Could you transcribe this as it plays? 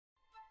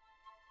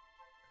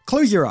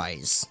close your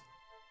eyes.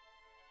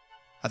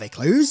 Are they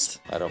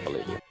closed? I don't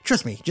believe you.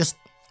 Trust me, just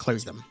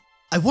close them.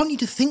 I want you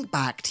to think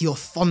back to your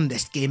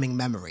fondest gaming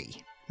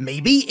memory.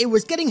 Maybe it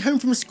was getting home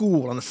from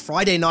school on a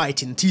Friday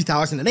night in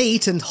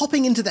 2008 and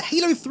hopping into the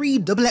Halo 3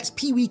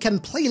 XXXP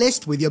weekend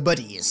playlist with your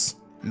buddies.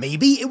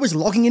 Maybe it was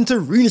logging into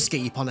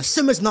RuneScape on a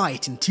summer's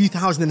night in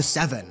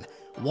 2007,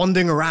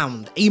 wandering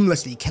around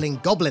aimlessly killing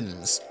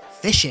goblins,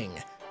 fishing,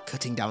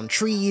 cutting down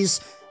trees,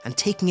 and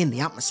taking in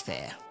the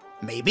atmosphere.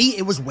 Maybe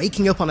it was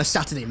waking up on a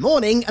Saturday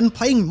morning and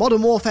playing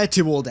Modern Warfare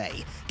 2 all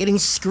day, getting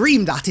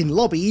screamed at in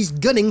lobbies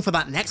gunning for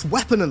that next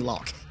weapon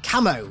unlock,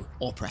 camo,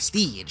 or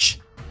prestige.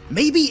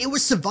 Maybe it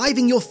was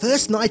surviving your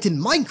first night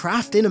in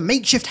Minecraft in a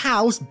makeshift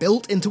house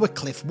built into a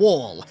cliff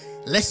wall,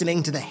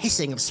 listening to the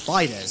hissing of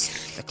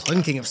spiders, the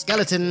clunking of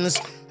skeletons,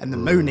 and the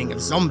moaning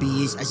of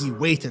zombies as you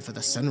waited for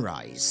the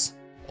sunrise.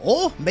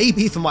 Or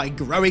maybe for my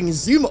growing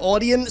Zoom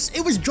audience,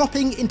 it was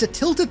dropping into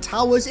Tilted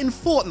Towers in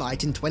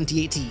Fortnite in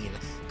 2018,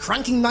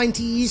 cranking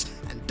 90s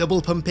and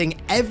double pumping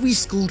every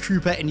school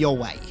trooper in your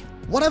way.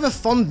 Whatever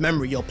fond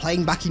memory you're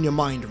playing back in your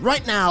mind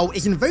right now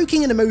is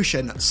invoking an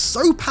emotion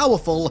so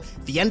powerful,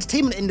 the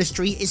entertainment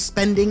industry is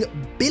spending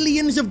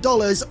billions of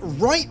dollars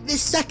right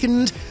this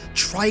second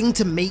trying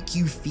to make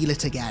you feel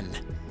it again.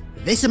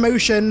 This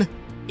emotion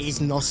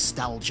is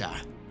nostalgia.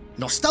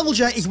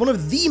 Nostalgia is one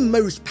of the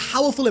most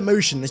powerful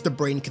emotions the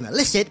brain can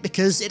elicit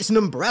because it's an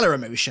umbrella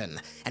emotion,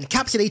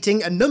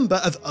 encapsulating a number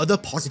of other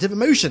positive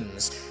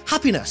emotions: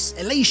 happiness,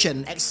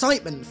 elation,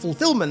 excitement,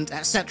 fulfillment,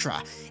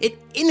 etc.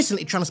 It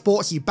instantly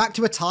transports you back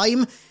to a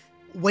time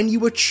when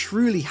you were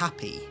truly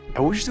happy.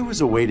 I wish there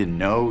was a way to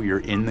know you're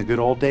in the good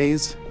old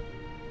days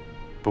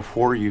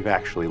before you've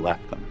actually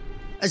left them.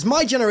 As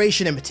my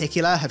generation in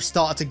particular have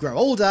started to grow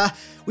older,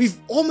 we've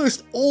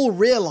almost all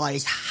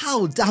realised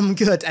how damn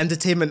good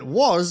entertainment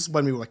was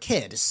when we were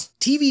kids.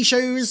 TV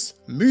shows,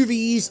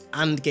 movies,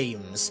 and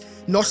games.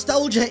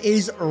 Nostalgia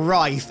is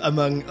rife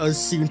among us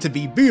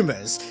soon-to-be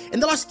boomers. In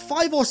the last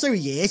 5 or so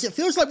years, it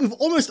feels like we've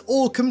almost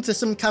all come to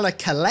some kind of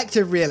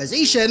collective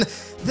realisation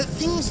that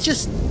things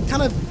just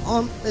kind of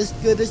aren't as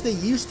good as they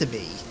used to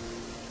be.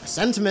 A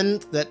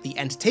sentiment that the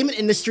entertainment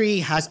industry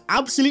has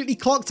absolutely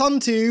clocked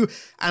onto,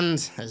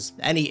 and as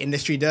any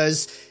industry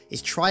does,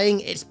 is trying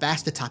its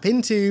best to tap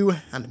into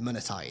and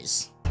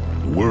monetize.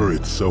 Were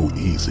it so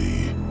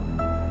easy.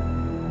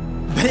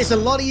 But it's a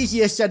lot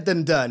easier said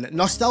than done.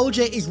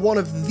 Nostalgia is one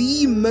of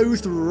the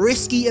most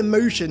risky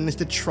emotions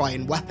to try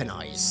and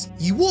weaponize.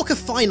 You walk a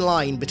fine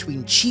line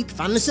between cheap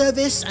fan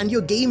service and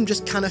your game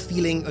just kind of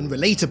feeling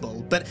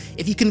unrelatable, but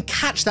if you can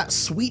catch that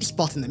sweet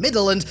spot in the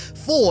middle and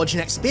forge an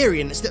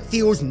experience that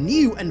feels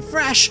new and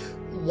fresh,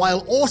 while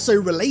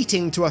also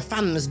relating to a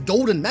fan's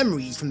golden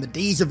memories from the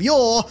days of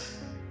yore,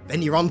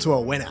 then you're onto a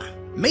winner.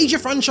 Major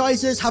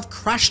franchises have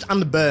crashed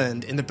and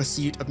burned in the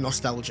pursuit of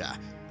nostalgia.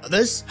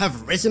 Others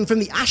have risen from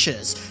the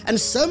ashes, and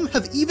some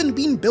have even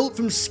been built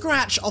from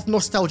scratch off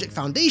nostalgic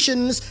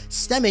foundations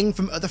stemming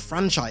from other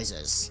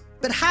franchises.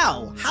 But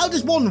how? How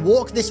does one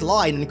walk this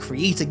line and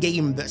create a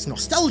game that's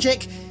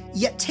nostalgic,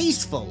 yet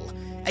tasteful?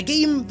 A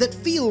game that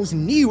feels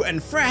new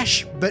and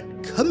fresh, but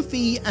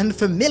comfy and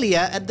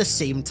familiar at the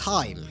same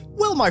time?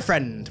 Well, my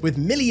friend, with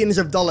millions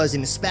of dollars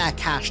in spare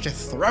cash to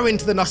throw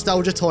into the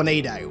nostalgia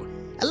tornado,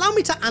 allow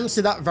me to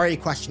answer that very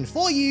question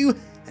for you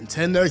and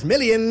turn those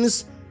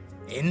millions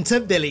into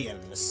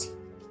billions.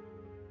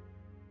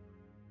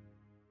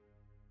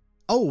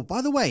 Oh,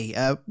 by the way,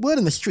 word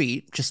on the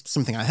street, just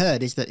something I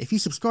heard, is that if you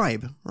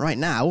subscribe right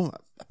now,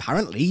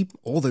 apparently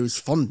all those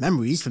fond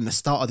memories from the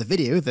start of the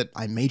video that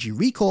I made you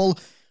recall,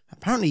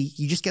 apparently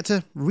you just get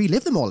to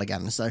relive them all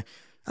again. So,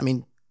 I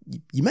mean,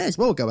 you may as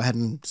well go ahead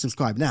and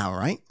subscribe now,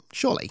 right?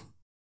 Surely.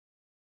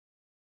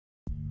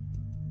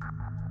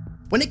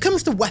 When it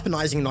comes to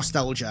weaponizing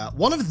nostalgia,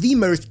 one of the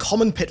most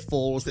common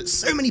pitfalls that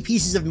so many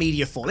pieces of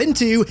media fall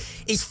into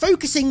is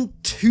focusing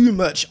too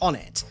much on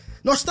it.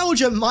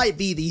 Nostalgia might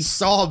be the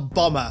Saab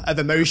bomber of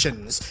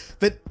emotions,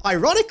 but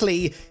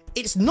ironically,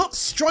 it's not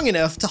strong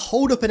enough to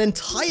hold up an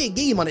entire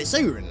game on its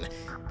own.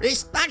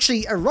 It's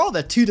actually a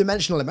rather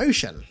two-dimensional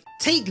emotion.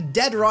 Take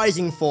Dead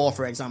Rising 4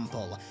 for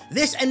example.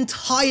 This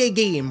entire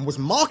game was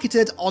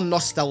marketed on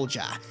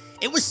nostalgia.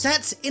 It was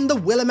set in the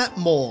Willamette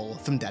Mall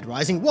from Dead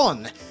Rising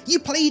 1. You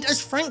played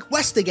as Frank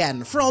West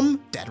again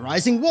from Dead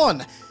Rising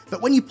 1.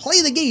 But when you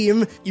play the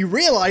game, you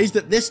realise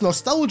that this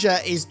nostalgia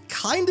is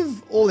kind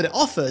of all that it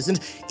offers, and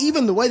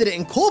even the way that it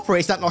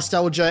incorporates that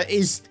nostalgia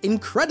is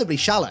incredibly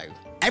shallow.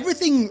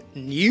 Everything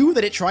new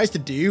that it tries to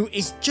do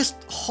is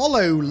just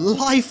hollow,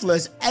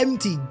 lifeless,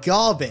 empty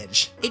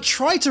garbage. It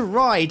tried to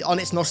ride on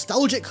its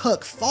nostalgic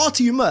hook far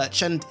too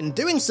much, and in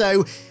doing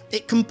so,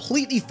 it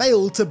completely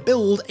failed to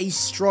build a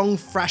strong,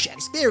 fresh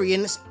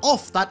experience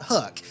off that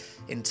hook.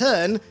 In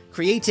turn,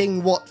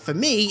 creating what, for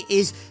me,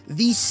 is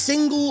the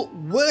single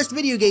worst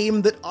video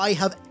game that I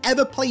have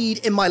ever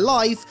played in my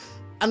life,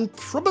 and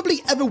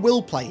probably ever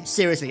will play.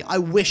 Seriously, I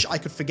wish I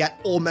could forget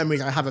all memories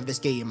I have of this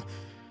game.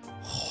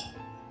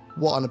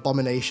 What an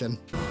abomination.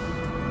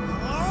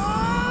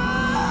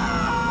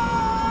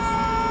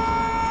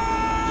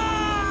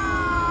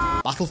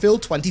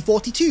 Battlefield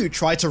 2042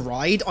 tried to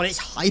ride on its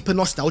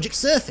hyper-nostalgic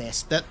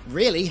surface that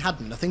really had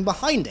nothing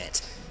behind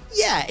it.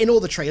 Yeah, in all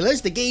the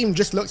trailers, the game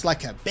just looked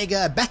like a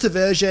bigger, better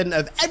version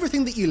of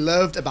everything that you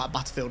loved about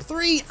Battlefield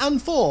 3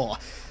 and 4.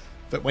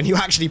 But when you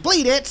actually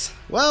played it,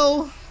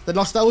 well, the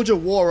nostalgia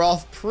wore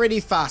off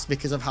pretty fast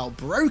because of how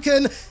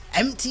broken,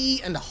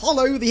 empty, and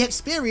hollow the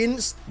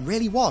experience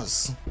really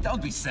was.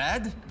 Don't be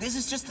sad. This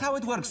is just how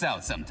it works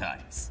out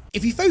sometimes.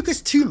 If you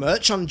focus too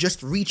much on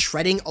just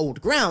retreading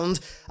old ground,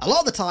 a lot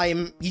of the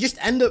time, you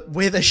just end up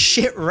with a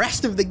shit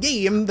rest of the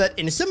game that,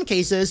 in some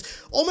cases,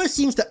 almost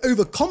seems to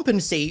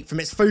overcompensate from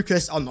its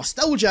focus on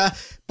nostalgia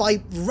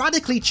by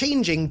radically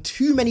changing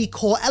too many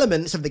core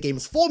elements of the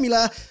game's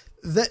formula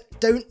that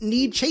don't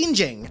need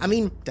changing. I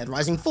mean, Dead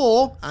Rising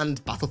 4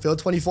 and Battlefield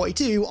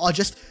 2042 are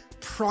just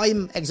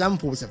prime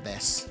examples of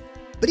this.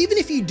 But even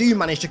if you do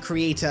manage to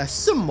create a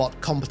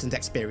somewhat competent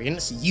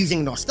experience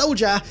using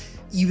nostalgia,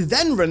 you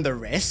then run the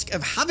risk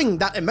of having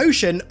that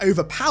emotion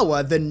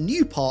overpower the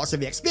new parts of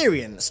the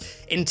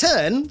experience, in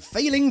turn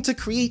failing to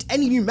create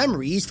any new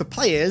memories for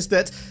players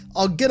that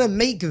are gonna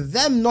make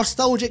them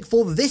nostalgic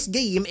for this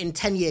game in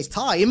 10 years'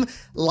 time,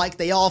 like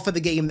they are for the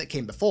game that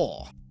came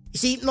before. You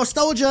see,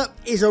 nostalgia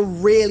is a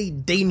really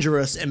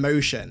dangerous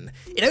emotion.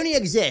 It only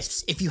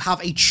exists if you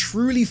have a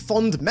truly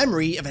fond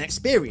memory of an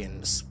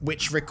experience,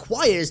 which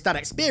requires that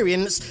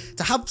experience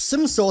to have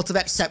some sort of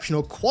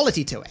exceptional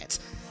quality to it.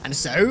 And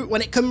so,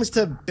 when it comes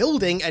to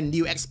building a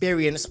new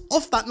experience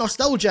off that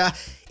nostalgia,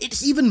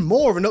 it's even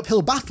more of an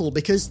uphill battle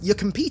because you're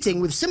competing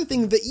with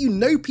something that you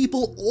know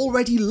people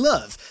already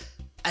love.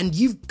 And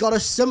you've got to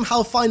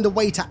somehow find a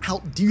way to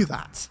outdo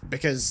that.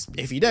 Because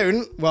if you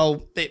don't,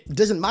 well, it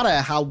doesn't matter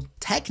how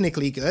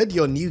technically good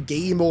your new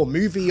game or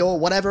movie or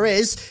whatever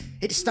is,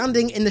 it's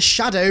standing in the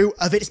shadow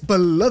of its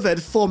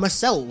beloved former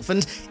self,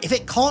 and if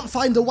it can't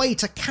find a way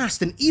to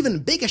cast an even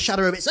bigger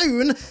shadow of its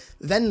own,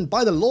 then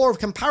by the law of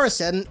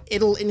comparison,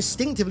 it'll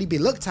instinctively be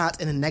looked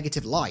at in a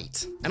negative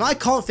light. And I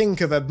can't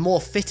think of a more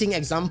fitting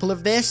example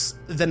of this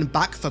than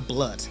Back 4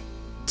 Blood.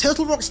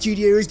 Turtle Rock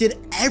Studios did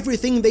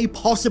everything they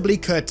possibly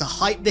could to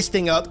hype this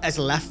thing up as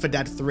Left 4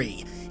 Dead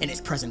 3. In its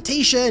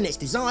presentation, its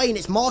design,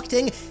 its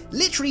marketing,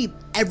 literally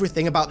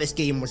everything about this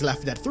game was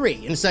Left 4 Dead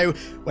 3, and so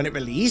when it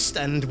released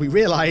and we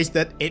realised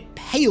that it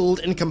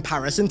paled in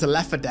comparison to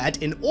Left 4 Dead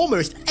in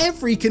almost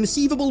every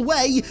conceivable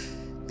way,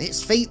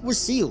 its fate was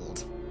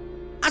sealed.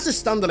 As a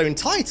standalone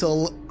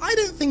title, I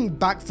don't think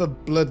Back 4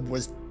 Blood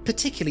was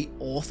particularly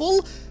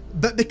awful,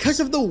 but because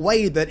of the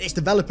way that its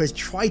developers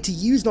tried to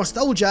use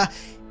nostalgia,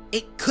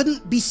 it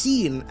couldn't be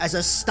seen as a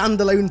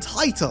standalone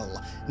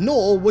title,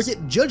 nor was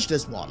it judged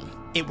as one.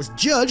 It was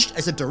judged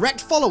as a direct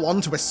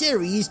follow-on to a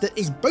series that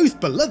is both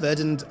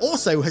beloved and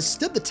also has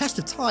stood the test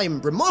of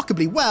time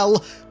remarkably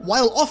well,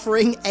 while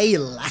offering a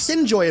less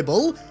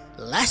enjoyable,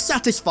 less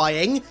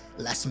satisfying,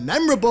 less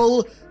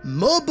memorable,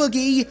 more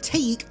buggy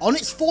take on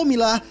its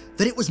formula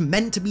that it was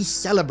meant to be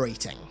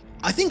celebrating.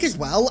 I think as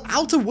well,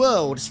 Outer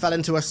Worlds fell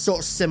into a sort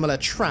of similar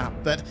trap,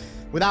 but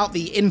without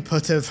the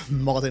input of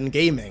modern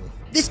gaming.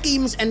 This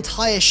game's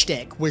entire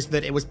shtick was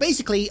that it was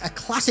basically a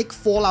classic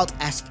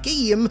Fallout-esque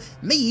game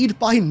made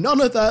by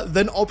none other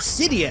than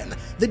Obsidian,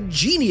 the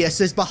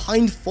geniuses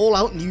behind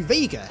Fallout New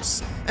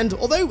Vegas. And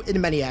although in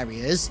many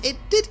areas it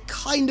did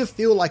kind of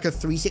feel like a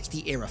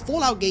 360-era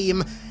Fallout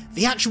game,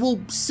 the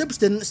actual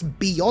substance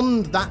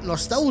beyond that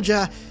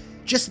nostalgia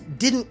just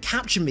didn't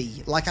capture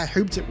me like I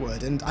hoped it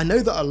would, and I know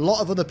that a lot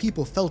of other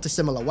people felt a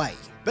similar way.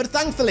 But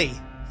thankfully,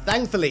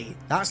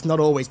 that's not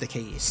always the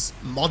case.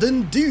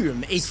 Modern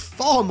Doom is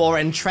far more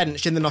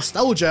entrenched in the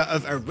nostalgia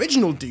of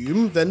original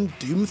Doom than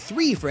Doom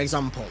 3, for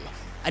example.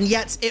 And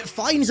yet, it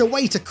finds a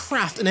way to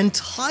craft an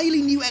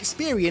entirely new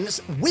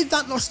experience with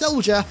that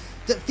nostalgia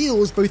that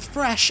feels both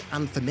fresh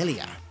and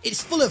familiar.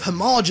 It's full of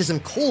homages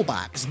and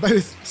callbacks,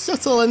 both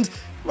subtle and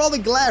rather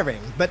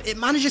glaring, but it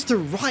manages to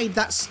ride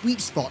that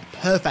sweet spot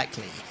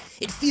perfectly.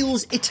 It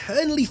feels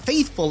eternally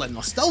faithful and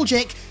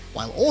nostalgic,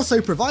 while also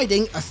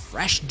providing a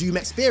fresh Doom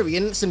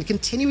experience and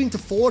continuing to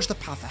forge the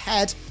path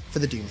ahead for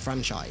the Doom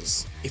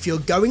franchise. If you're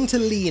going to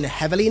lean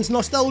heavily into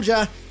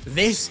nostalgia,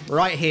 this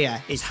right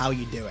here is how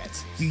you do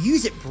it. You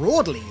use it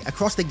broadly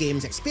across the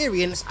game's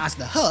experience as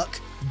the hook,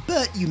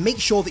 but you make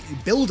sure that you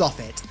build off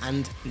it,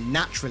 and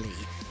naturally,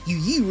 you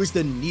use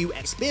the new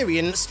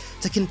experience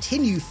to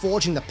continue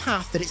forging the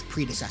path that its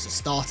predecessor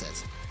started.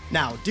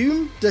 Now,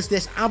 Doom does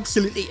this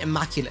absolutely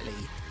immaculately,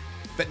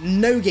 but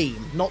no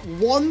game, not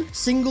one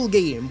single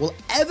game, will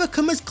ever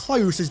come as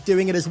close as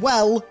doing it as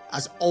well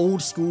as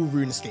old school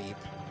RuneScape.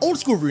 Old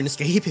school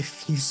RuneScape,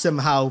 if you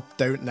somehow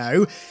don't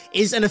know,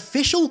 is an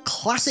official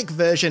classic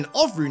version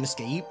of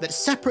RuneScape that's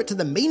separate to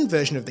the main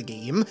version of the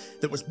game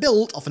that was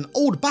built off an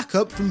old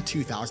backup from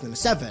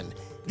 2007.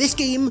 This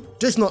game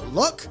does not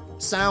look,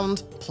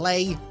 sound,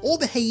 play, or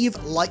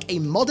behave like a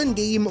modern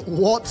game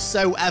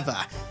whatsoever,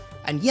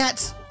 and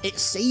yet it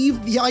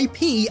saved the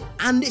IP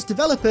and its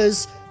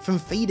developers from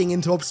fading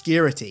into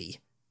obscurity.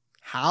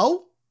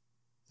 How?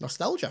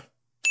 Nostalgia.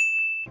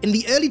 In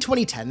the early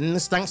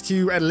 2010s, thanks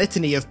to a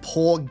litany of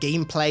poor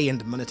gameplay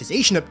and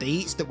monetization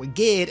updates that were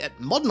geared at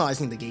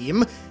modernizing the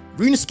game,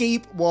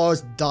 RuneScape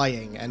was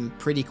dying, and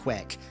pretty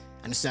quick.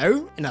 And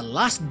so, in a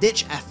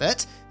last-ditch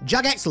effort,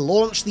 Jagex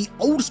launched the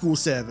old-school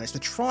service to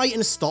try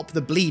and stop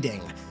the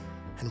bleeding.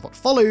 And what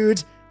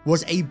followed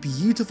was a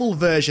beautiful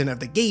version of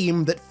the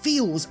game that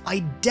feels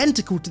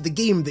identical to the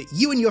game that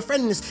you and your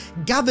friends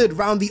gathered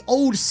round the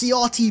old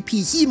CRT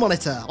PC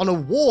monitor on a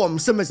warm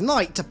summer's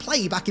night to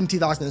play back in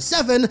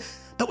 2007,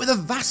 but with a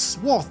vast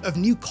swath of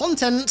new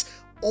content,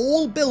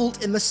 all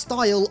built in the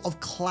style of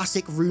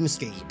classic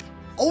RuneScape.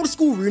 Old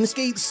school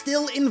RuneScape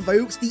still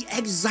invokes the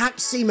exact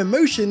same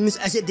emotions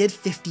as it did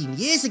 15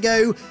 years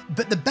ago,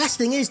 but the best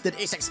thing is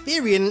that its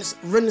experience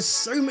runs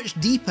so much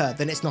deeper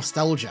than its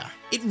nostalgia.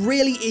 It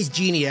really is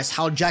genius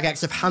how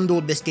Jagex have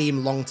handled this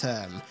game long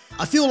term.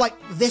 I feel like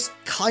this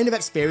kind of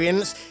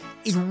experience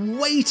is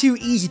way too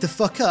easy to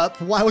fuck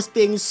up whilst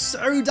being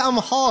so damn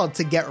hard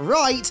to get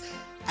right,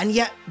 and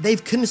yet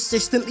they've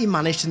consistently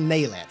managed to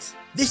nail it.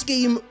 This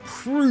game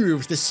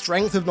proves the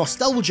strength of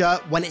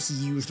nostalgia when it's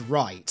used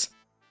right.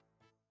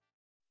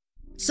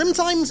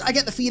 Sometimes I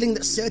get the feeling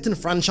that certain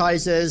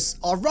franchises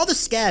are rather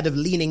scared of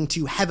leaning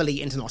too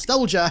heavily into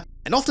nostalgia,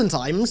 and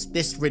oftentimes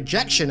this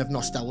rejection of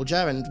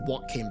nostalgia and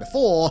what came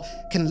before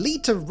can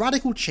lead to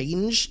radical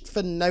change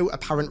for no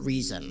apparent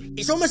reason.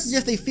 It's almost as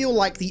if they feel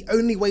like the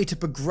only way to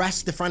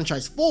progress the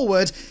franchise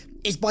forward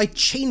is by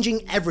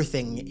changing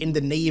everything in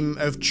the name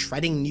of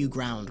treading new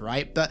ground,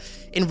 right? But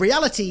in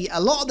reality,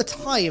 a lot of the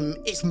time,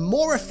 it's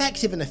more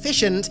effective and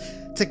efficient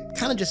to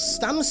kind of just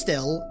stand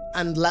still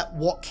and let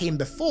what came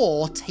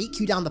before take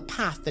you down the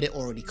path that it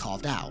already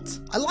carved out.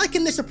 I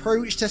liken this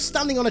approach to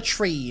standing on a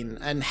train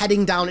and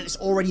heading down its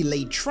already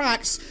laid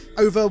tracks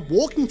over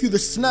walking through the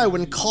snow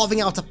and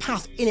carving out a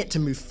path in it to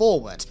move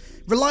forward,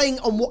 relying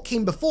on what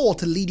came before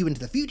to lead you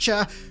into the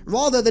future,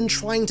 rather than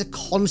trying to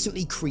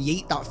constantly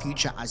create that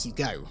future as you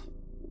go.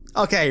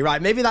 Okay,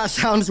 right, maybe that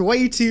sounds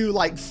way too,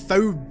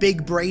 faux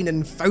big brain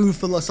and faux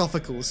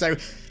philosophical, so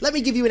let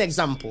me give you an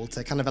example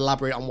to kind of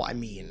elaborate on what I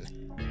mean.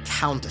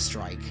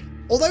 Counter-Strike.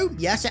 Although,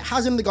 yes, it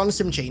has undergone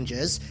some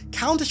changes,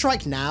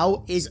 Counter-Strike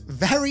now is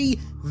very,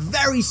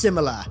 very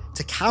similar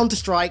to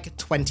Counter-Strike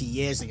 20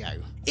 years ago.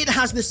 It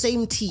has the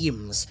same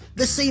teams,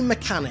 the same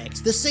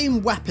mechanics, the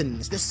same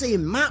weapons, the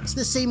same maps,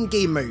 the same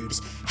game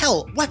modes.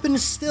 Hell,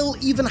 weapons still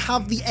even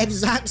have the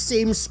exact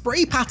same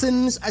spray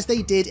patterns as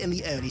they did in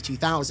the early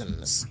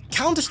 2000s.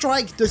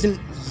 Counter-Strike doesn't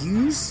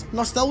use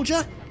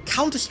nostalgia,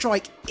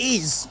 Counter-Strike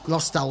is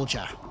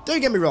nostalgia. Don't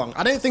get me wrong,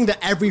 I don't think that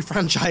every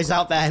franchise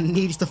out there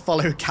needs to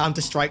follow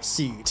Counter-Strike's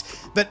suit,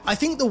 but I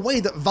think the way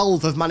that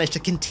Valve have managed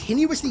to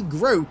continuously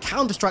grow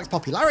Counter-Strike's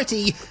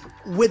popularity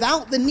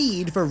without the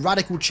need for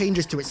radical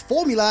changes to its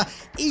formula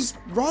is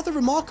rather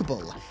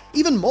remarkable.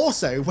 Even more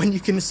so when you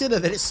consider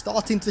that it's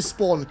starting to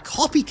spawn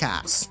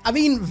copycats. I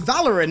mean,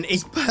 Valorant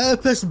is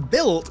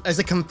purpose-built as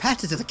a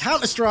competitor to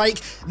Counter-Strike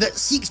that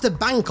seeks to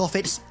bank off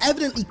its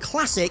evidently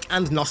classic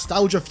and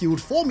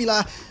nostalgia-fueled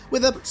formula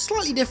with a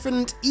slightly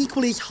different,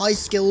 equally as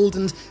high-skilled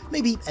and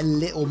maybe a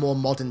little more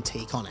modern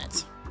take on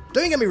it.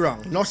 Don't get me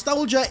wrong,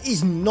 nostalgia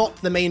is not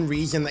the main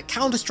reason that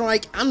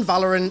Counter-Strike and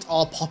Valorant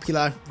are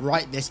popular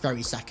right this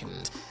very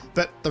second,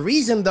 but the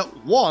reason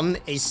that one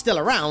is still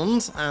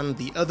around and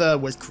the other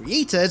was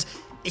created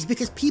is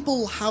because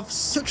people have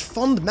such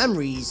fond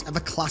memories of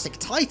a classic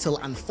title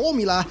and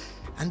formula,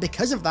 and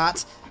because of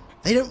that,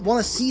 they don't want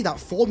to see that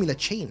formula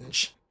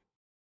change.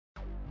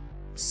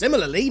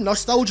 Similarly,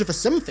 nostalgia for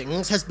some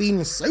things has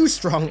been so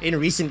strong in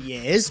recent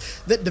years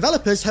that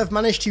developers have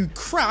managed to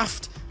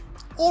craft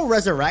or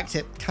resurrect,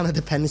 it kind of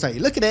depends how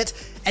you look at it,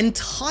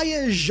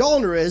 entire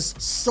genres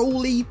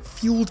solely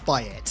fueled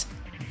by it.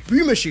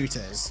 Boomer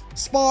shooters,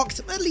 sparked,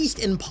 at least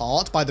in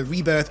part, by the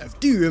rebirth of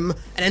Doom,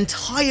 an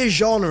entire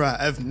genre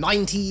of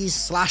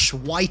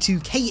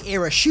 90s/Y2K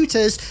era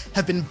shooters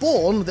have been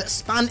born that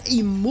span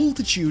a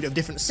multitude of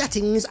different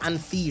settings and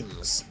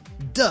themes.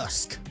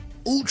 Dusk,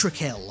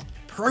 Ultrakill,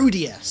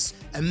 Proteus,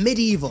 a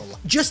Medieval,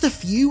 just a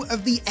few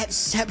of the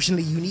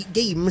exceptionally unique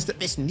games that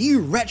this new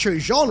retro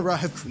genre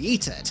have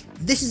created.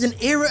 This is an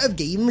era of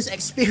games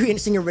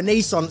experiencing a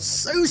renaissance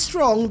so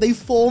strong they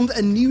formed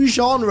a new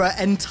genre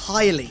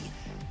entirely,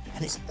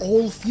 and it's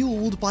all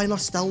fueled by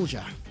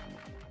nostalgia.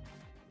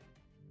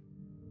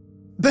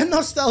 But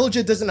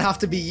nostalgia doesn't have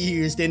to be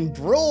used in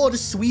broad,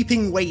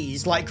 sweeping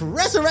ways like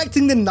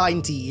resurrecting the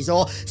 90s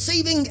or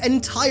saving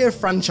entire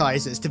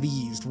franchises to be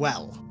used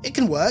well. It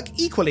can work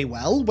equally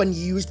well when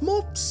used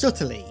more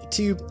subtly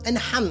to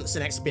enhance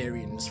an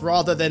experience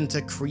rather than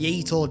to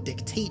create or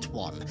dictate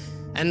one.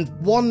 And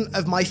one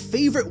of my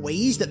favourite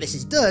ways that this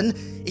is done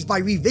is by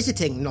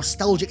revisiting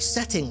nostalgic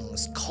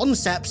settings,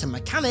 concepts and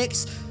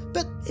mechanics,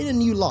 but in a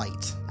new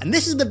light. And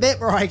this is the bit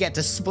where I get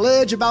to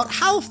splurge about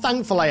how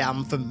thankful I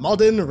am for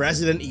modern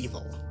Resident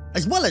Evil.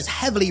 As well as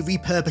heavily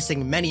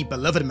repurposing many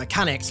beloved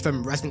mechanics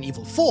from Resident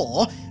Evil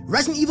 4,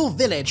 Resident Evil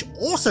Village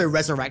also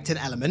resurrected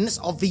elements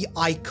of the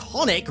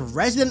iconic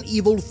Resident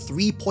Evil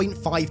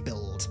 3.5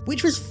 build. Elicit,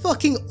 which was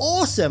fucking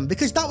awesome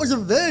because that was a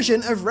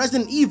version of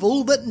Resident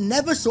Evil that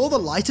never saw the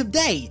light of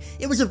day.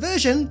 It was a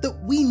version that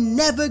we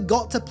never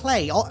got to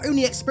play. Our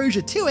only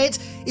exposure to it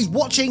is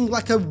watching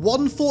like a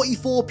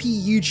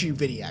 144p YouTube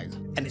video.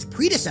 And its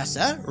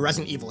predecessor,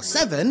 Resident Evil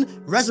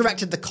 7,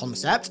 resurrected the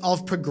concept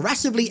of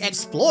progressively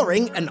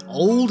exploring an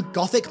old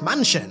Gothic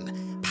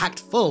mansion, packed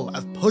full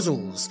of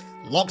puzzles,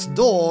 locked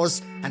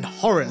doors, and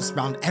horrors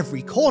round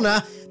every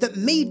corner that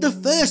made the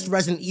first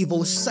Resident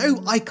Evil so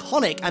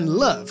iconic and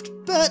loved,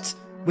 but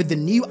with the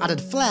new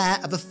added flair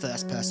of a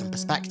first-person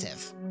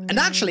perspective. And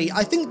actually,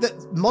 I think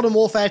that Modern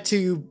Warfare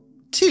 2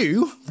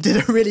 did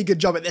a really good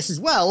job at this as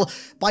well,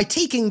 by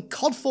taking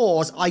COD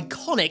 4's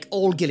iconic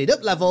all gillied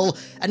up level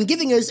and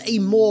giving us a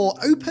more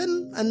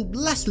open and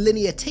less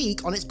linear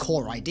take on its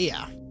core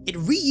idea. It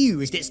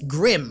reused its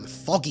grim,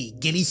 foggy,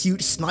 ghillie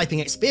suit sniping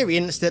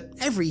experience that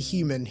every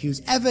human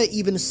who's ever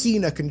even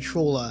seen a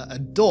controller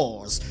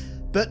adores,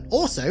 but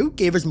also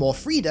gave us more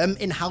freedom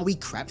in how we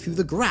crept through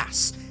the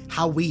grass,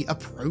 how we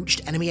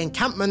approached enemy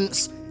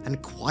encampments,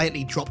 and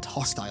quietly dropped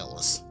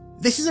hostiles.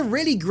 This is a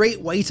really great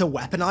way to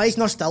weaponize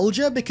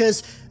nostalgia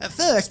because at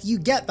first you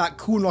get that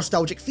cool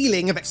nostalgic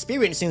feeling of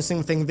experiencing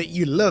something that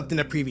you loved in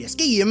a previous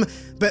game,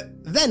 but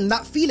then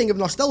that feeling of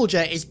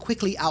nostalgia is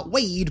quickly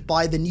outweighed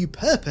by the new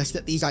purpose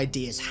that these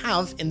ideas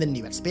have in the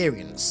new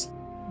experience.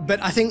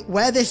 But I think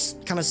where this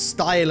kind of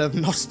style of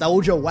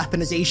nostalgia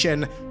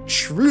weaponization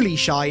truly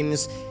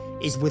shines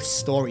is with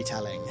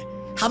storytelling.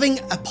 Having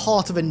a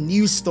part of a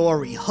new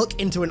story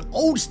hook into an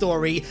old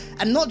story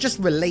and not just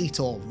relate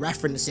or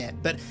reference it,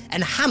 but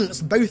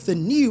enhance both the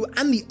new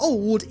and the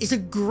old is a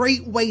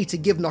great way to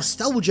give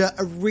nostalgia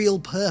a real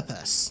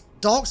purpose.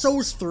 Dark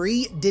Souls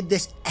 3 did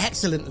this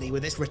excellently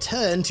with its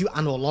return to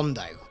Anor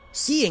Londo.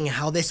 Seeing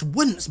how this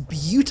once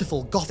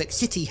beautiful Gothic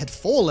city had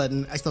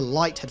fallen as the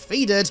light had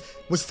faded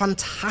was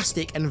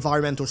fantastic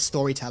environmental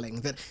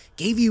storytelling that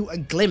gave you a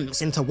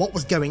glimpse into what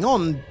was going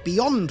on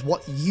beyond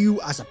what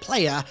you as a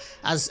player,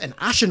 as an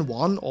Ashen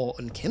One or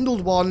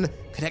Unkindled One,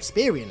 could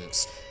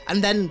experience,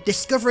 and then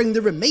discovering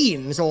the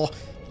remains, or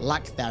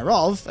lack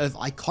thereof, of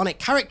iconic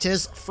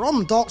characters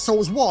from Dark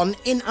Souls 1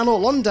 in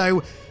Anor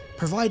Londo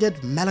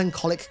provided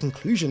melancholic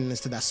conclusions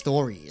to their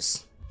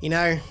stories. You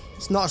know,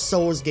 it's not a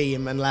Souls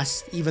game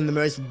unless even the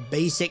most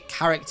basic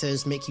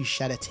characters make you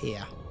shed a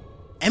tear.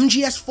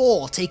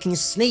 MGS4 taking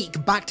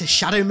Snake back to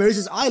Shadow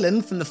Moses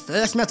Island from the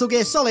first Metal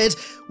Gear Solid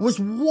was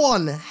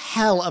one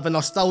hell of a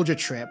nostalgia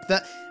trip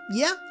that,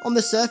 yeah, on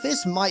the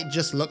surface might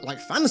just look like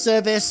fan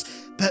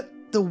service, but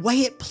the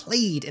way it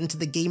played into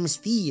the game's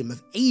theme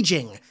of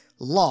aging,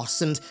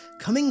 loss, and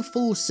coming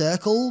full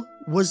circle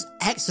was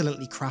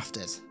excellently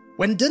crafted.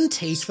 When done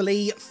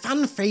tastefully,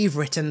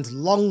 fan-favourite and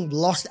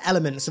long-lost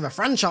elements of a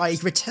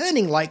franchise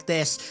returning like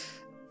this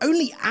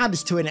only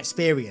adds to an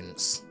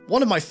experience.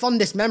 One of my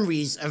fondest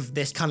memories of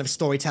this kind of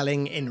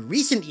storytelling in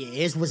recent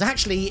years was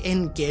actually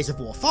in Gears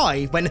of War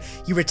 5, when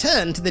you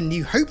return to the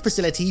New Hope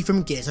facility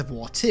from Gears of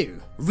War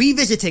 2.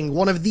 Revisiting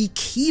one of the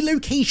key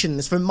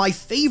locations from my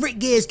favourite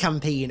Gears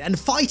campaign and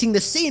fighting the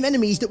same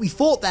enemies that we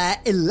fought there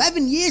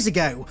 11 years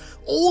ago,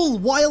 all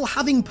while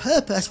having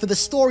purpose for the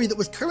story that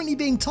was currently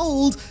being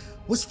told,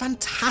 was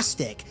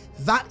fantastic.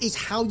 That is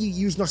how you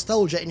use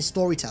nostalgia in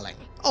storytelling.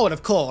 Oh, and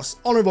of course,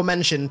 honourable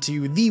mention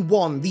to the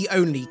one, the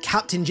only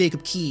Captain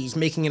Jacob Keyes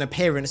making an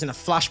appearance in a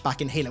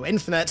flashback in Halo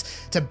Infinite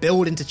to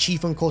build into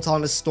Chief and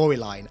Cortana's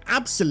storyline.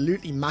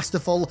 Absolutely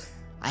masterful.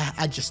 I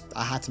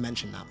had to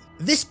mention that.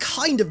 This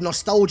kind of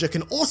nostalgia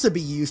can also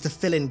be used to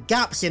fill in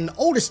gaps in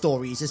older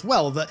stories as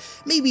well that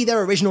maybe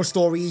their original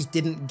stories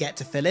didn't get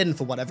to fill in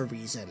for whatever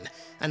reason.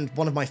 And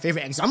one of my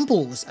favourite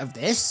examples of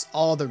this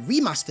are the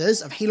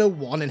remasters of Halo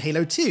 1 and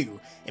Halo 2,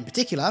 in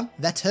particular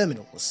their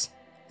terminals.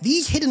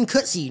 These hidden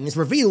cutscenes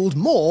revealed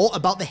more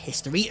about the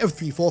history of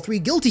 343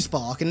 Guilty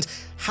Spark and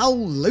how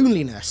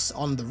loneliness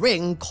on the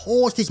ring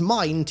caused his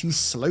mind to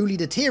slowly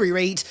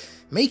deteriorate,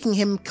 making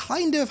him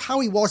kind of how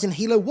he was in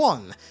Halo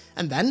 1.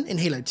 And then, in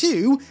Halo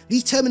 2,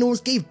 these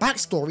terminals gave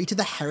backstory to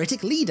the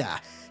heretic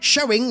leader,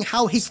 showing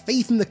how his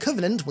faith in the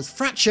Covenant was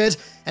fractured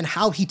and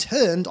how he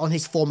turned on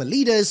his former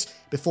leaders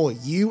before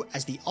you,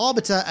 as the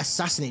Arbiter,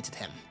 assassinated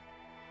him.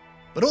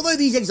 But although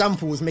these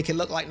examples make it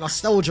look like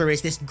nostalgia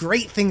is this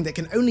great thing that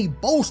can only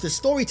bolster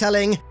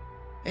storytelling,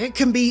 it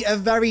can be a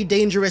very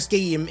dangerous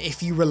game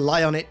if you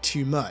rely on it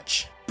too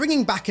much.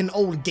 Bringing back an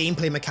old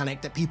gameplay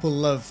mechanic that people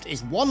loved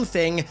is one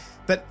thing,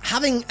 but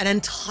having an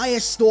entire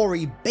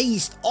story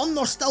based on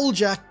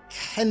nostalgia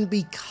can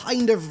be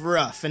kind of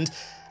rough, and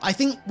I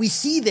think we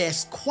see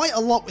this quite a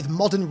lot with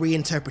modern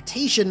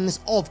reinterpretations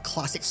of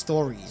classic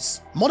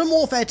stories. Modern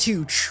Warfare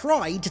 2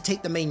 tried to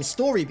take the main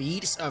story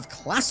beats of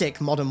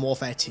classic Modern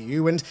Warfare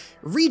 2 and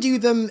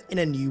redo them in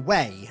a new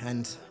way,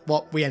 and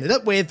what we ended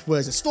up with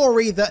was a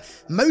story that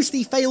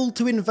mostly failed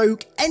to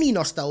invoke any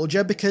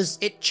nostalgia because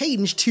it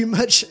changed too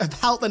much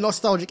about the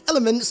nostalgic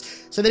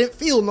elements so they didn't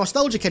feel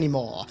nostalgic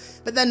anymore.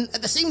 But then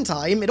at the same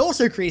time, it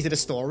also created a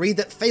story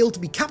that failed to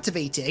be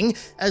captivating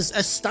as a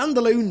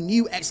standalone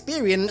new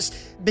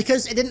experience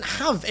because it didn't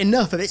have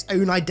enough of its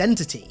own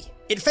identity.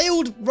 It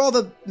failed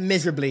rather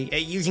miserably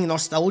at using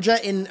nostalgia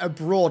in a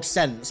broad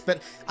sense,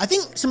 but I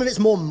think some of its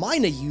more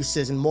minor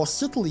uses and more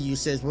subtle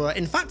uses were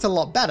in fact a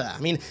lot better. I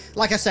mean,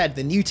 like I said,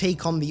 the new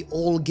take on the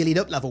all gillied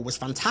up level was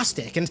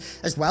fantastic, and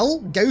as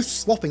well,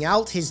 Ghost swapping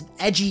out his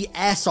edgy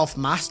airsoft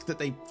mask that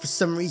they for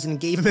some reason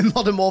gave him in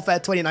Modern Warfare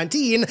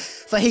 2019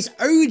 for his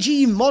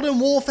OG Modern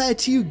Warfare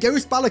 2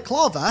 Ghost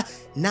Balaclava,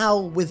 now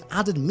with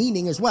added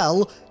meaning as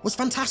well, was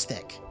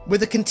fantastic.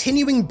 With the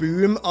continuing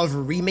boom of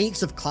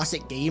remakes of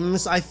classic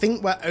games, I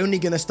think we're only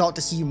going to start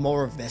to see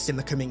more of this in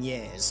the coming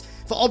years.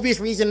 For obvious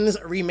reasons,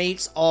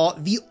 remakes are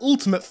the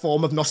ultimate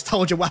form of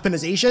nostalgia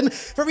weaponization,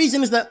 for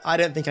reasons that I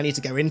don't think I need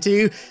to go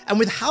into, and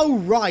with how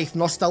rife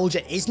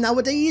nostalgia is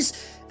nowadays,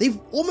 they've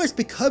almost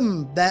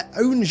become their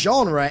own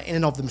genre in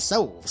and of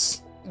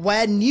themselves.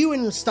 Where new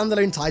and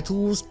standalone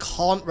titles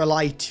can't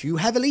rely too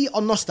heavily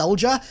on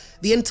nostalgia,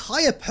 the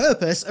entire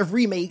purpose of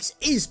remakes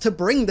is to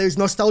bring those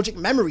nostalgic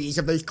memories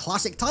of those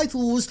classic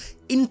titles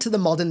into the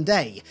modern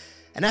day.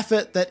 An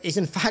effort that is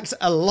in fact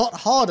a lot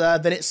harder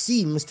than it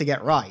seems to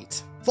get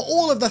right. For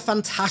all of the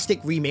fantastic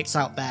remakes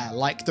out there,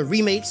 like the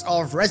remakes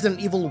of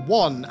Resident Evil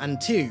 1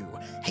 and 2,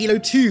 Halo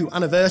 2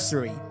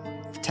 Anniversary,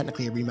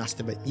 technically a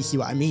remaster, but you see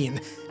what I mean,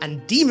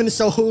 and Demon's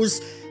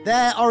Souls,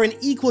 there are an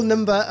equal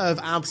number of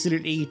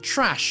absolutely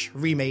trash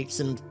remakes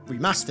and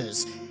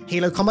remasters.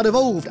 Halo Combat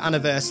Evolved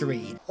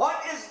Anniversary.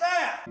 What is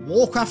that?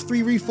 Warcraft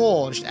 3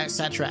 Reforged,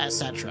 etc,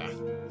 etc.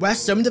 Where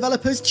some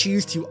developers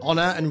choose to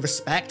honour and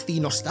respect the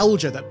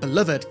nostalgia that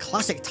beloved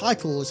classic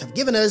titles have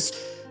given us,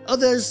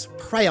 others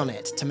prey on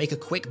it to make a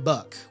quick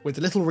buck, with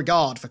little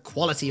regard for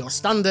quality or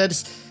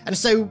standards, and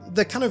so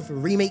the kind of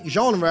remake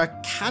genre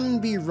can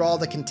be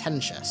rather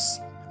contentious.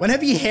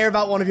 Whenever you hear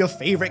about one of your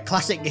favourite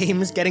classic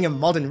games getting a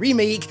modern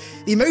remake,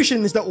 the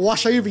emotions that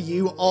wash over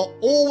you are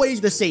always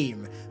the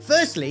same.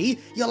 Firstly,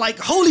 you're like,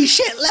 holy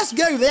shit, let's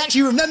go, they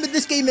actually remembered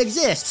this game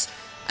exists.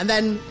 And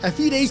then a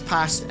few days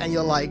pass and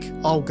you're like,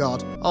 oh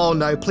god, oh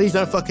no, please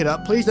don't fuck it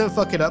up, please don't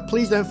fuck it up,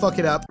 please don't fuck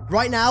it up.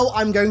 Right now,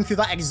 I'm going through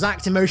that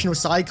exact emotional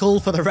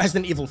cycle for the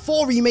Resident Evil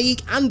 4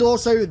 remake and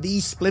also the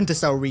Splinter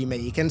Cell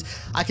remake, and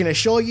I can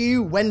assure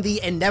you, when the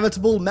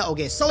inevitable Metal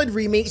Gear Solid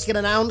remakes get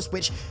announced,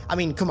 which, I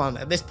mean, come on,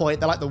 at this point,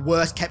 they're like the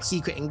worst kept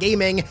secret in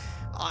gaming,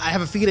 I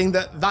have a feeling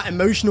that that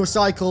emotional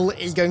cycle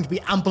is going to be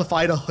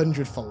amplified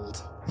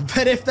 100-fold.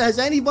 But if there's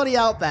anybody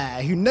out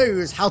there who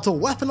knows how to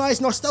weaponize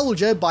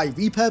nostalgia by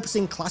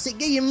repurposing classic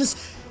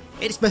games,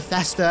 it's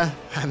Bethesda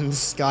and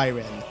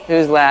Skyrim.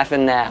 Who's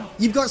laughing now?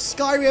 You've got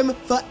Skyrim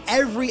for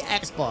every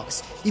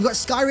Xbox. You've got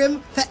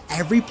Skyrim for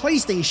every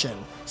PlayStation.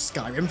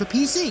 Skyrim for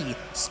PC,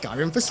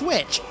 Skyrim for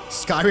Switch,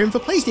 Skyrim for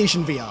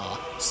PlayStation VR,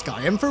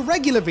 Skyrim for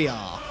regular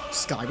VR,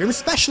 Skyrim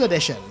Special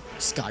Edition,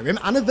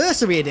 Skyrim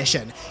Anniversary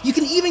Edition. You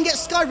can even get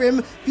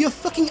Skyrim for your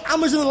fucking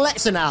Amazon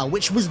Alexa now,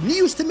 which was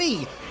news to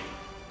me.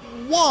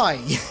 Why?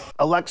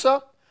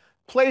 Alexa,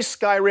 play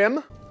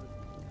Skyrim.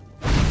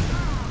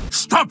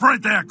 Stop right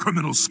there,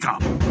 criminal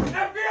scum!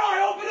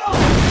 FBI, open up!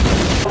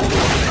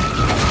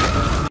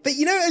 But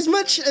you know, as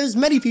much as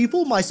many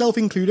people, myself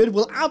included,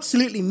 will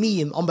absolutely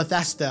meme on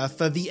Bethesda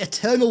for the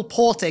eternal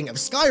porting of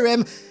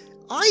Skyrim,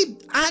 I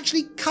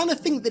actually kind of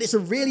think that it's a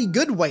really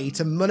good way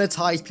to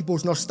monetize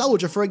people's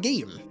nostalgia for a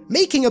game.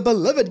 Making a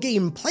beloved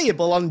game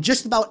playable on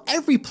just about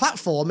every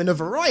platform in a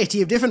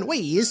variety of different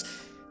ways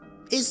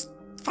is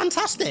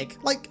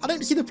fantastic. Like, I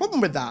don't see the problem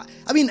with that.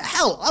 I mean,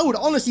 hell, I would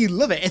honestly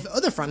love it if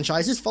other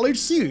franchises followed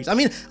suit. I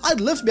mean,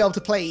 I'd love to be able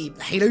to play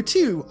Halo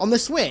 2 on the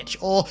Switch,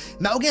 or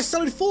Metal Gear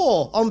Solid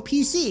 4 on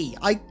PC.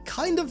 I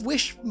kind of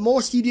wish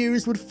more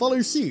studios would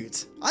follow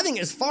suit. I think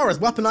as far as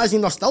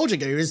weaponizing nostalgia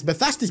goes,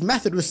 Bethesda's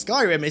method with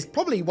Skyrim is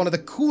probably one of the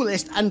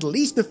coolest and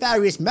least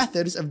nefarious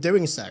methods of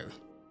doing so.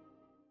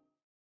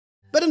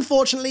 But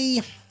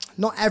unfortunately,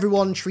 not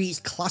everyone treats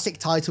classic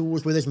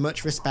titles with as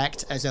much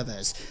respect as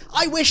others.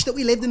 I wish that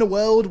we lived in a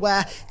world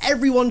where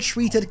everyone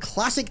treated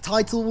classic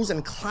titles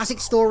and classic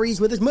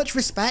stories with as much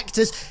respect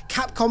as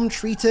Capcom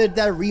treated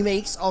their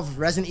remakes of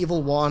Resident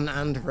Evil 1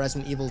 and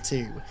Resident Evil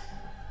 2.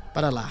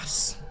 But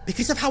alas,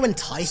 because of how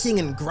enticing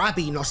and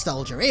grabby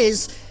nostalgia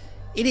is,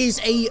 it is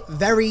a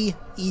very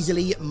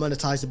easily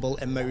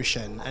monetizable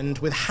emotion, and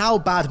with how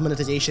bad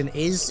monetization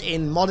is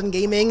in modern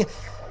gaming,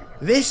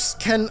 this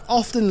can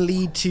often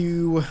lead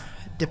to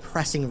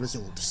depressing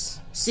results.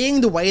 Seeing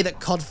the way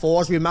that COD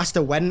 4's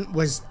remaster went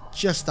was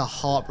just a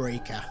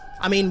heartbreaker.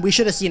 I mean, we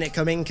should have seen it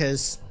coming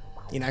because,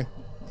 you know,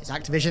 it's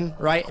Activision,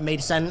 right? It made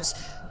sense.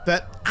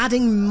 But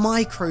adding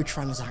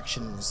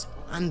microtransactions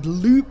and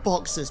loot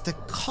boxes to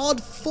COD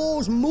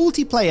 4's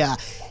multiplayer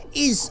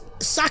is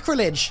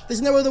sacrilege.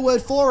 There's no other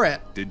word for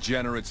it.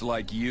 Degenerates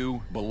like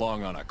you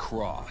belong on a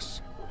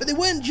cross. But they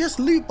weren't just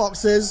loot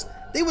boxes.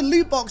 They were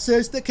loot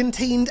boxes that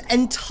contained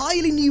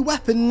entirely new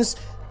weapons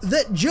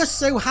that just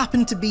so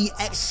happened to be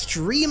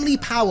extremely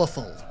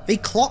powerful. They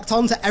clocked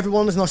onto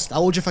everyone's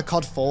nostalgia for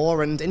COD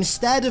 4, and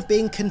instead of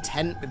being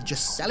content with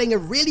just selling a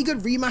really good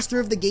remaster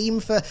of the game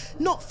for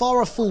not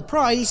far off full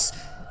price,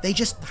 they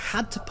just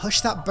had to push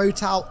that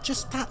boat out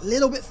just that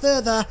little bit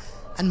further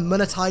and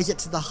monetize it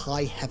to the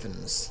high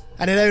heavens.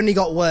 And it only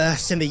got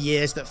worse in the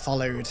years that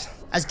followed.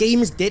 As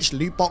games ditched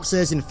loot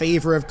boxes in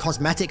favor of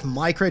cosmetic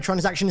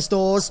microtransaction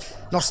stores,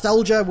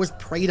 nostalgia was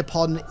preyed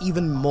upon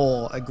even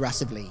more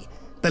aggressively.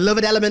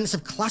 Beloved elements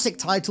of classic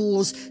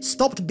titles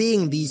stopped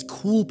being these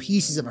cool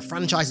pieces of a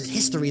franchise's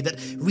history that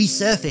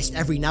resurfaced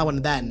every now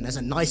and then as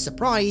a nice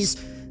surprise,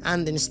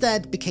 and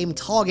instead became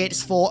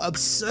targets for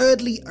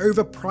absurdly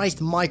overpriced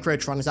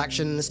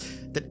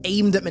microtransactions that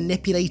aimed at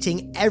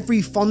manipulating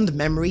every fond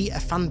memory a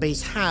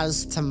fanbase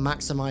has to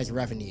maximize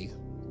revenue.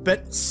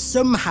 But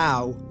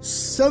somehow,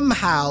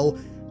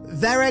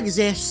 there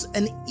exists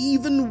an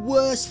even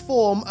worse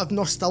form of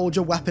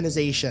nostalgia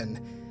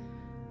weaponization.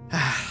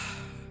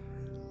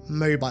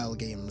 Mobile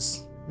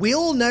games. We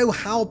all know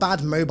how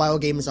bad mobile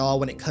games are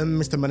when it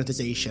comes to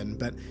monetization,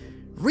 but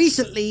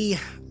recently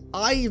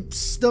I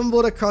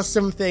stumbled across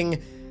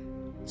something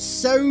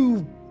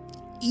so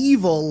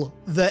evil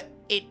that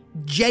it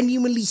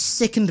genuinely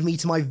sickened me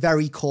to my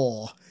very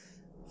core.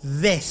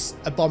 This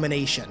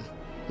abomination.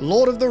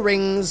 Lord of the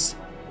Rings,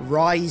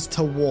 Rise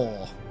to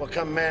War. What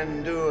can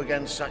men do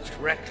against such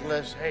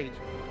reckless hate?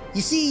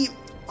 You see,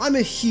 I'm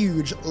a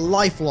huge,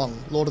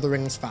 lifelong Lord of the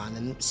Rings fan,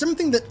 and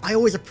something that I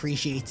always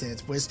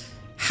appreciated was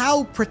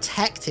how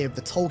protective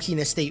the Tolkien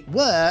estate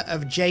were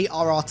of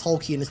J.R.R.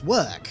 Tolkien's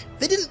work.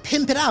 They didn't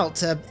pimp it out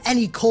to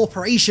any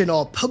corporation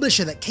or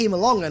publisher that came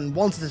along and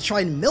wanted to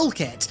try and milk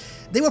it.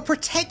 They were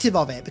protective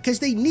of it because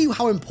they knew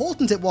how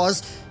important it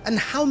was and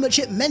how much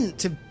it meant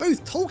to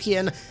both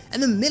Tolkien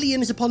and the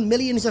millions upon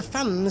millions of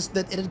fans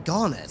that it had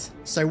garnered.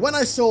 So when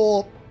I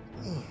saw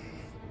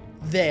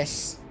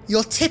this,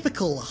 your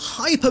typical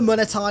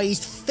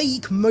hyper-monetized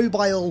fake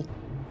mobile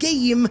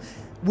game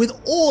with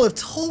all of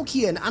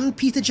Tolkien and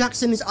Peter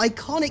Jackson's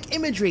iconic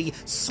imagery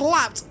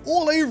slapped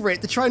all over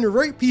it to try and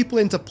rope people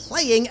into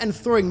playing and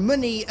throwing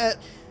money at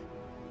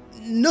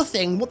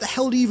nothing. What the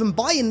hell do you even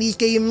buy in these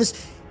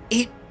games?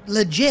 It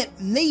legit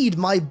made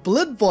my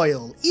blood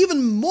boil,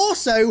 even more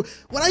so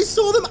when I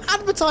saw them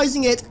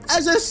advertising it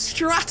as a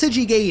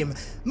strategy game.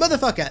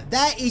 Motherfucker,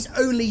 there is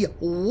only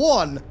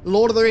one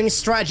Lord of the Rings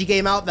strategy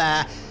game out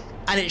there,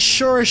 and it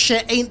sure as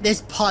shit ain't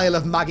this pile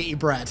of maggoty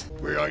bread.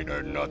 We ain't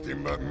had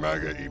nothing but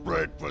maggoty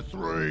bread for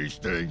 3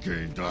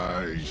 stinking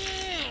days.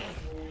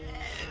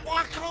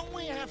 Why can't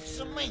we have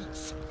some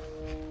meat?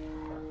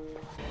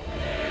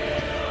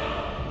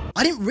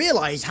 I didn't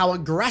realise how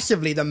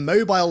aggressively the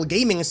mobile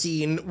gaming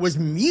scene was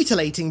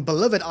mutilating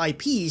beloved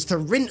IPs to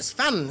rinse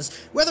fans,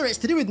 whether it's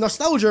to do with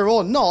nostalgia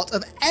or not,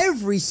 of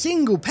every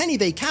single penny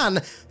they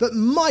can, but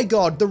my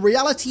god, the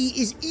reality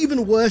is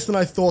even worse than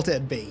I thought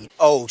it'd be.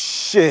 Oh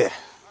shit.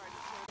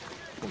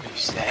 What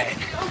is that?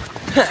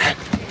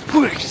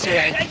 What is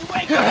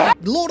that?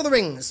 Lord of the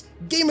Rings,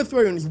 Game of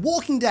Thrones,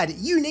 Walking Dead,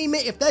 you name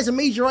it, if there's a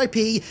major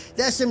IP,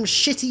 there's some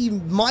shitty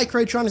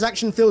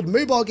microtransaction-filled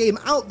mobile game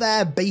out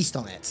there based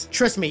on it.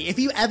 Trust me, if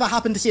you ever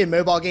happen to see a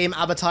mobile game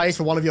advertised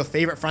for one of your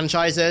favourite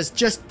franchises,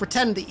 just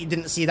pretend that you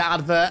didn't see that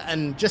advert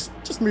and just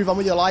move on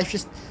with your life,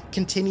 just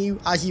continue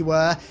as you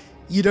were.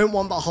 You don't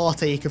want the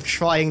heartache of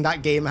trying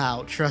that game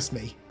out, trust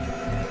me.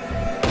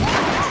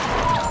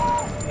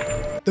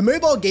 The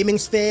mobile gaming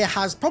sphere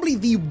has probably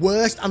the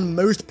worst and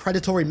most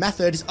predatory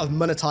methods of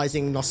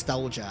monetizing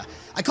nostalgia.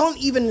 I can't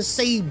even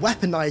say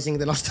weaponizing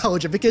the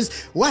nostalgia, because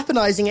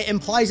weaponizing it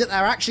implies that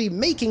they're actually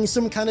making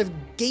some kind of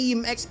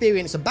game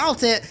experience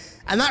about it,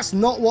 and that's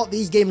not what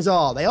these games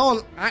are. They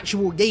aren't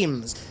actual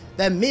games.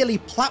 They're merely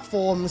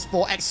platforms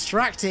for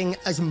extracting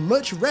as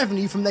much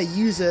revenue from their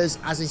users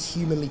as is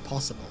humanly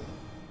possible.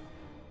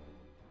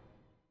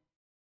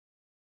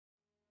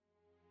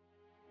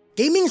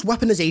 Gaming's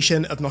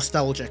weaponization of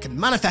nostalgia can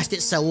manifest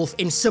itself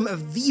in some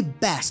of the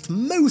best,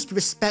 most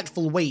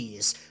respectful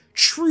ways,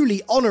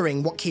 truly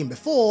honouring what came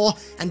before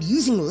and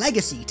using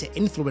legacy to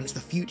influence the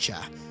future.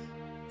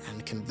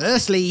 And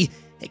conversely,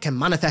 it can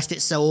manifest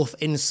itself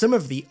in some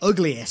of the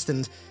ugliest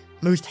and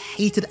most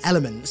hated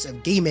elements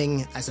of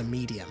gaming as a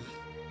medium.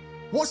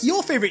 What's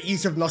your favourite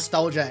use of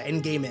nostalgia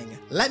in gaming?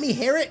 Let me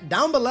hear it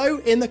down below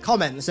in the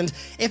comments, and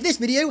if this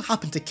video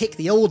happened to kick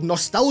the old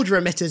nostalgia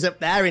emitters up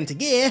there into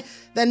gear,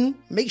 then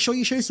make sure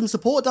you show some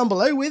support down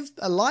below with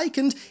a like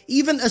and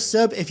even a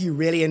sub if you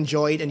really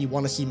enjoyed and you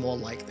want to see more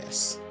like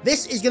this.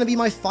 This is going to be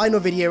my final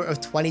video of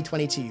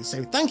 2022,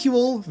 so thank you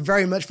all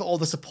very much for all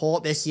the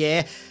support this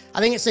year. I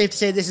think it's safe to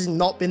say this has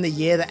not been the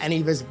year that any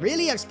of us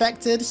really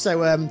expected,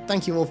 so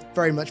thank you all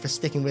very much for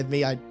sticking with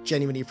me. I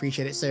genuinely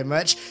appreciate it so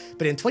much.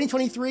 But in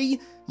 2023,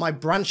 my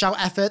branch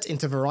out effort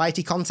into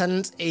variety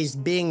content is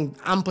being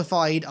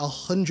amplified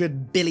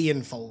 100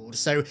 billion fold,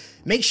 so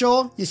make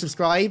sure you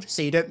subscribe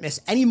so you don't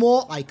miss any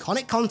more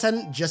iconic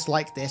content just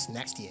like this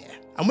next year.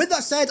 And with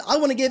that said, I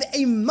want to give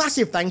a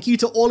massive thank you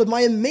to all of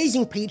my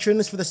amazing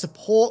patrons for the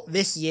support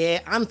this year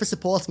and for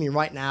supporting me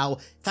right now.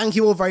 Thank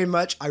you all very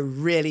much. I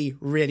really,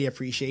 really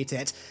appreciate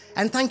it.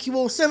 And thank you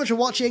all so much for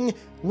watching.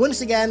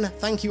 Once again,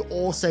 thank you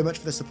all so much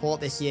for the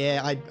support this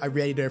year. I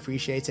really do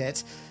appreciate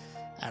it.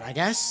 And I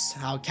guess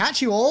I'll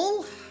catch you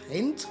all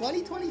in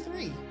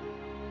 2023.